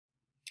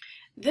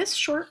This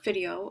short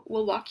video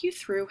will walk you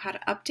through how to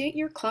update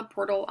your club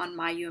portal on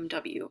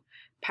myUMW,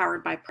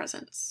 powered by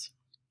Presence.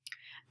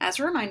 As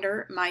a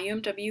reminder,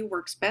 myUMW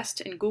works best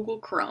in Google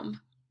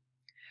Chrome.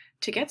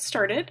 To get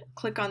started,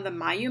 click on the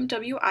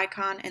myUMW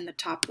icon in the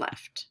top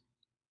left.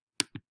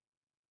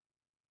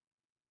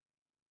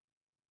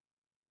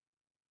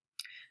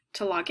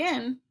 To log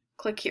in,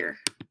 click here.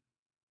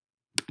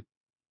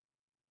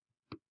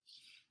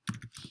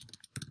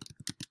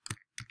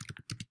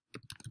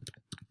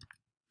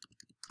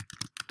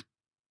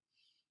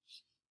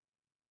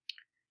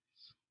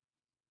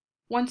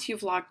 Once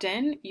you've logged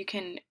in, you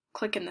can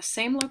click in the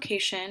same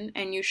location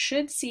and you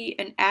should see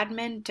an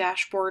admin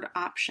dashboard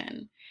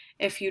option.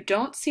 If you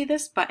don't see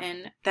this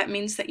button, that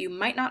means that you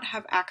might not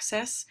have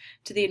access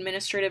to the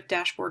administrative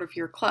dashboard of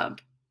your club.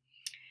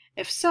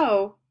 If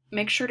so,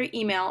 make sure to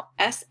email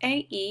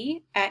sae@umw.edu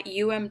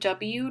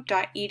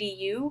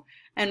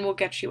and we'll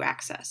get you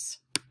access.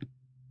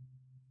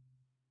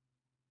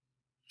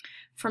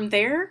 From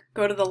there,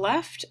 go to the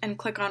left and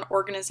click on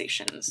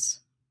Organizations.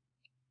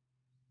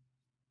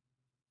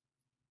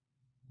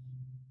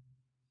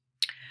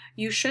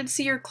 You should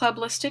see your club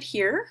listed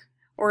here,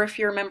 or if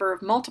you're a member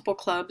of multiple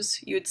clubs,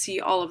 you would see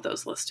all of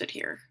those listed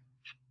here.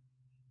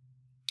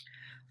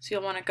 So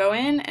you'll want to go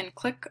in and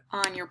click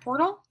on your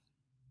portal,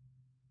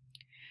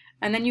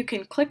 and then you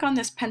can click on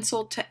this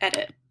pencil to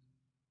edit.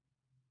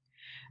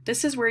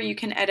 This is where you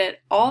can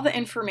edit all the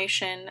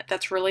information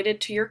that's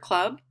related to your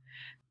club.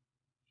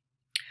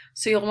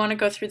 So you'll want to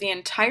go through the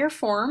entire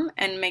form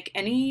and make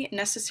any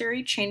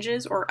necessary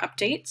changes or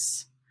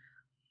updates.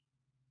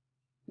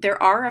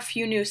 There are a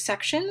few new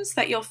sections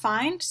that you'll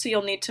find, so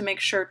you'll need to make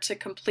sure to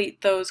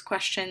complete those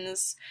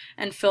questions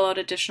and fill out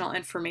additional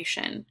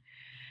information.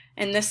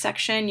 In this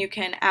section, you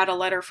can add a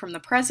letter from the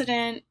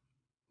president,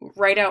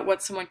 write out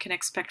what someone can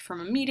expect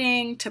from a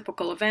meeting,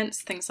 typical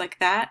events, things like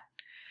that.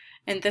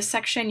 In this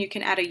section, you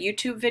can add a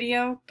YouTube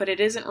video, but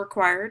it isn't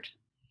required.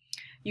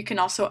 You can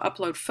also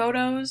upload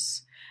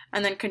photos,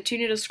 and then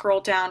continue to scroll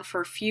down for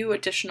a few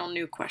additional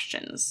new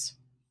questions.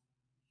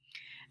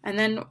 And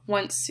then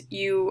once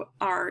you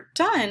are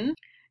done,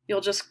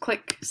 you'll just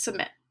click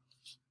Submit.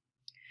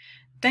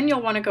 Then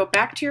you'll want to go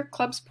back to your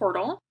club's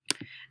portal,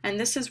 and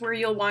this is where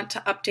you'll want to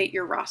update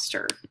your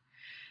roster.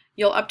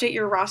 You'll update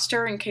your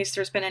roster in case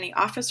there's been any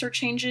officer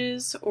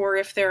changes or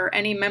if there are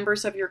any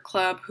members of your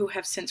club who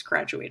have since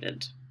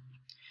graduated.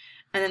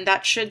 And then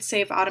that should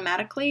save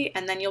automatically,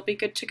 and then you'll be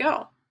good to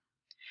go.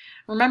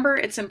 Remember,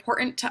 it's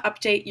important to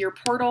update your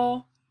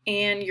portal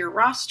and your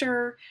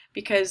roster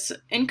because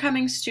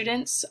incoming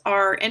students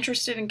are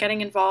interested in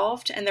getting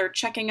involved and they're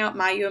checking out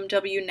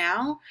myUMW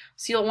now,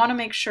 so you'll want to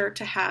make sure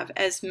to have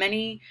as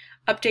many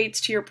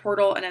updates to your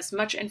portal and as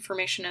much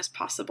information as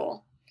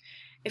possible.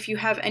 If you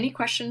have any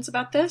questions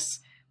about this,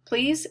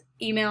 please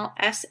email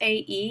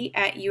sae@umw.edu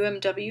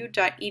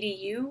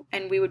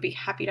and we would be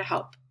happy to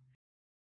help.